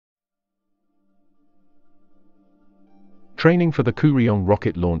Training for the Kooryong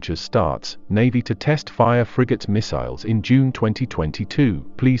Rocket Launchers starts, Navy to test fire Frigates missiles in June 2022.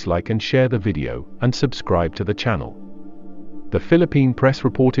 Please like and share the video, and subscribe to the channel. The Philippine press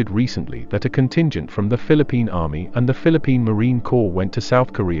reported recently that a contingent from the Philippine Army and the Philippine Marine Corps went to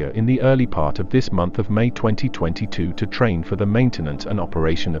South Korea in the early part of this month of May 2022 to train for the maintenance and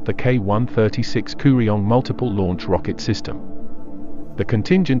operation of the K-136 Kooryong multiple launch rocket system. The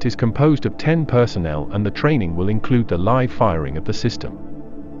contingent is composed of 10 personnel and the training will include the live firing of the system.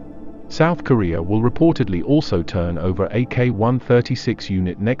 South Korea will reportedly also turn over a K-136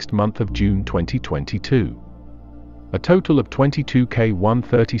 unit next month of June 2022. A total of 22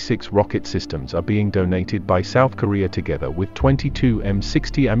 K-136 rocket systems are being donated by South Korea together with 22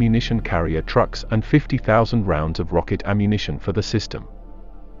 M60 ammunition carrier trucks and 50,000 rounds of rocket ammunition for the system.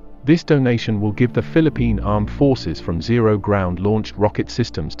 This donation will give the Philippine Armed Forces from zero ground-launched rocket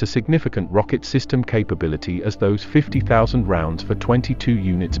systems to significant rocket system capability, as those 50,000 rounds for 22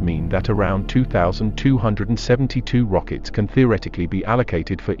 units mean that around 2,272 rockets can theoretically be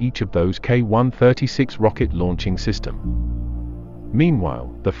allocated for each of those K-136 rocket launching system.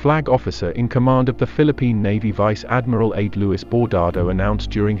 Meanwhile, the flag officer in command of the Philippine Navy Vice Admiral Adeluis Bordado announced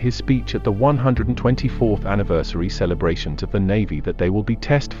during his speech at the 124th anniversary celebrations of the Navy that they will be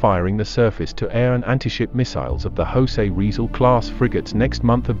test firing the surface-to-air and anti-ship missiles of the Jose Rizal class frigates next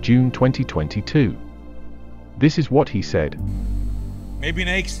month of June 2022. This is what he said. Maybe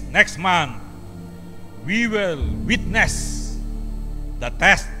next month, we will witness the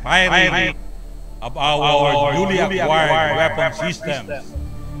test firing of our newly acquired weapon systems.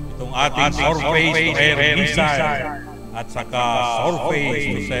 Itong ating surface-to-air missile at saka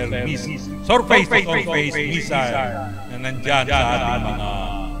surface-to-surface missile na nandyan sa ating mga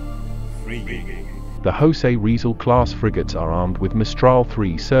frigate. The Jose Rizal class frigates are armed with Mistral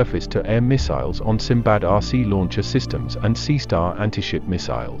 3 surface-to-air missiles on Simbad-RC launcher systems and Sea-Star anti-ship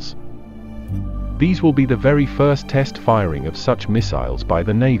missiles. These will be the very first test firing of such missiles by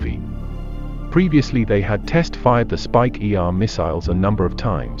the Navy. Previously they had test-fired the Spike-ER missiles a number of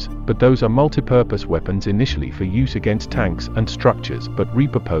times, but those are multi-purpose weapons initially for use against tanks and structures but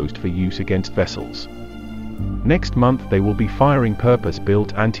repurposed for use against vessels. Next month they will be firing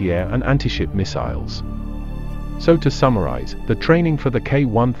purpose-built anti-air and anti-ship missiles. So to summarize, the training for the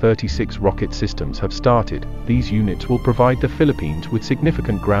K-136 rocket systems have started. These units will provide the Philippines with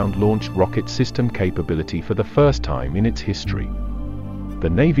significant ground-launched rocket system capability for the first time in its history. The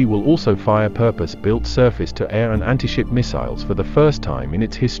Navy will also fire purpose-built surface-to-air and anti-ship missiles for the first time in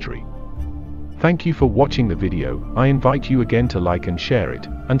its history. Thank you for watching the video. I invite you again to like and share it,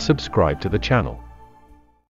 and subscribe to the channel.